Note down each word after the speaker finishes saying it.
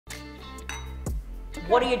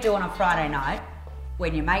What do you do on a Friday night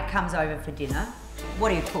when your mate comes over for dinner? What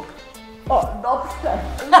do you cook? Oh, lobster.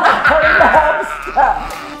 Lobster.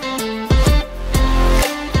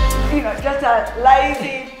 You know, just a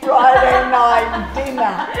lazy Friday night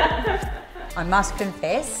dinner. I must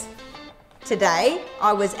confess, today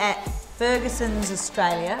I was at Ferguson's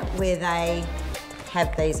Australia where they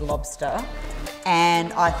have these lobster,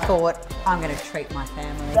 and I thought I'm going to treat my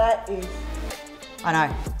family. That is, I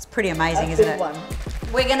know, it's pretty amazing, isn't it? one.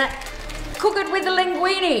 We're going to cook it with the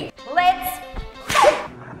linguine. Let's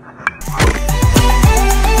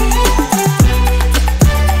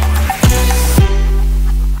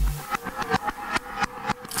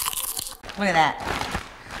look at that.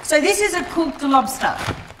 So this is a cooked lobster.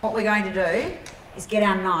 What we're going to do is get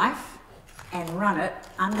our knife and run it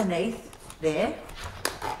underneath there.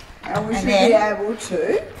 And we should be able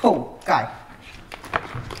to pull. Go.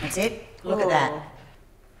 That's it. Look at that.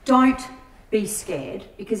 Don't be scared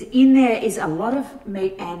because in there is a lot of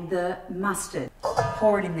meat and the mustard.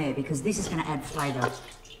 Pour it in there because this is going to add flavour.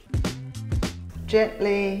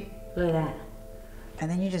 Gently. Look at that.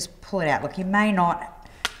 And then you just pull it out. Look, you may not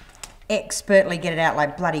expertly get it out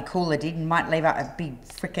like bloody Cooler did and might leave out a big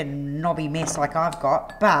freaking knobby mess like I've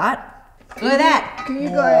got, but look at that. Can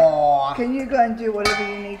you go and do whatever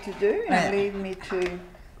you need to do and leave me to...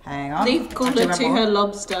 Hang on. Leave Cooler to her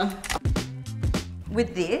lobster.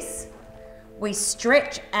 With this, we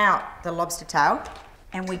stretch out the lobster tail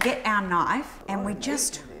and we get our knife and we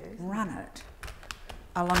just run it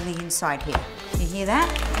along the inside here. You hear that?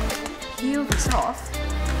 Peel this off.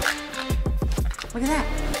 Look at that.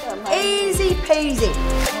 Easy peasy.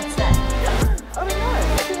 What's that? I don't know.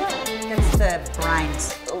 What's that? That's the brains.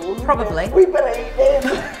 Probably. We believe them.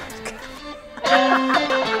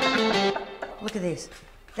 Look at this.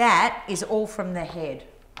 That is all from the head.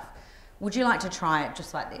 Would you like to try it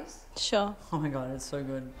just like this? Sure. Oh my God, it's so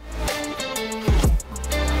good. How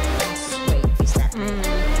sweet is that?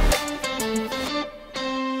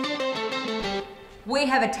 We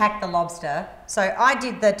have attacked the lobster. So I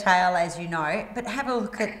did the tail, as you know, but have a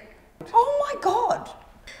look at, oh my God.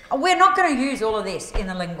 We're not going to use all of this in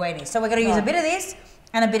the linguine. So we're going to use a bit of this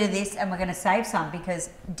and a bit of this, and we're going to save some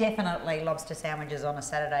because definitely lobster sandwiches on a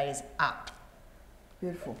Saturday is up.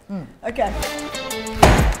 Beautiful. Okay.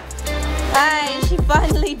 Hey, she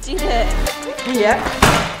finally did it. Yeah.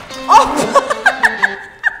 Oh!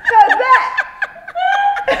 How's that?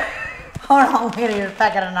 Hold on, we're going to do a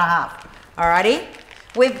packet and a half. Alrighty.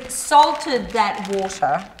 We've salted that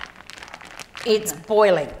water. It's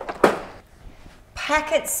boiling.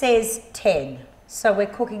 Packet says 10, so we're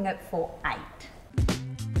cooking it for 8.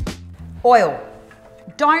 Oil.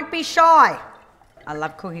 Don't be shy. I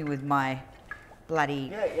love cooking with my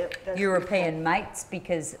bloody European mates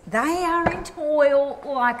because they are into oil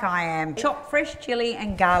like I am. Chop fresh chilli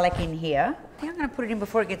and garlic in here. I think I'm going to put it in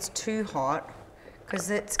before it gets too hot because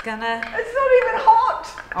it's gonna... It's not even hot.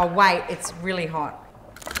 Oh wait, it's really hot.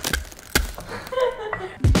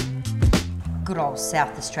 Good old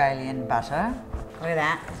South Australian butter. Look at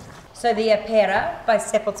that. So the Apera by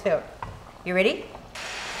Seppeltsfield. You ready?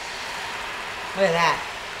 Look at that.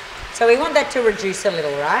 So we want that to reduce a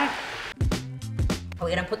little, right? Are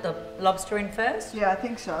we going to put the lobster in first? Yeah, I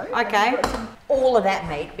think so. Okay. All of that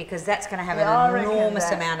meat because that's going to have an enormous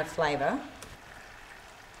amount of flavour.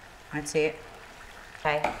 That's it.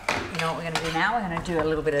 Okay. You know what we're going to do now? We're going to do a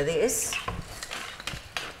little bit of this.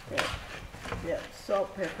 Yeah,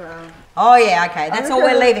 salt, pepper. Oh yeah, okay. That's all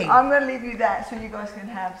we're leaving. I'm going to leave you that so you guys can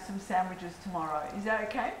have some sandwiches tomorrow. Is that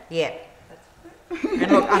okay? Yeah.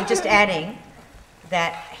 And look, I'm just adding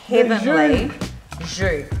that heavenly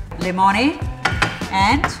jus. Limone.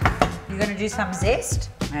 And you're going to do some zest.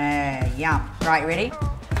 Yum. Right, you ready?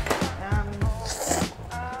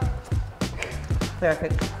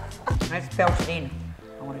 Perfect. Let's belt it in.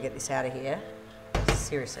 I want to get this out of here.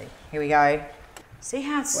 Seriously. Here we go. See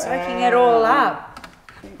how it's soaking it all up?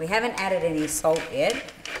 We haven't added any salt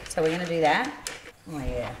yet, so we're going to do that. Oh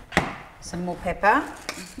yeah. Some more pepper.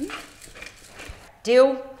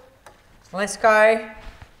 Dill. Let's go.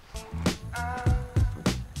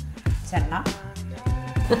 Is that enough?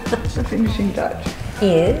 The finishing touch.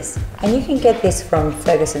 Is, and you can get this from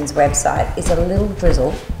Ferguson's website, is a little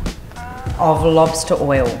drizzle of lobster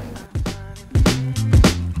oil.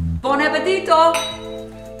 Buon appetito!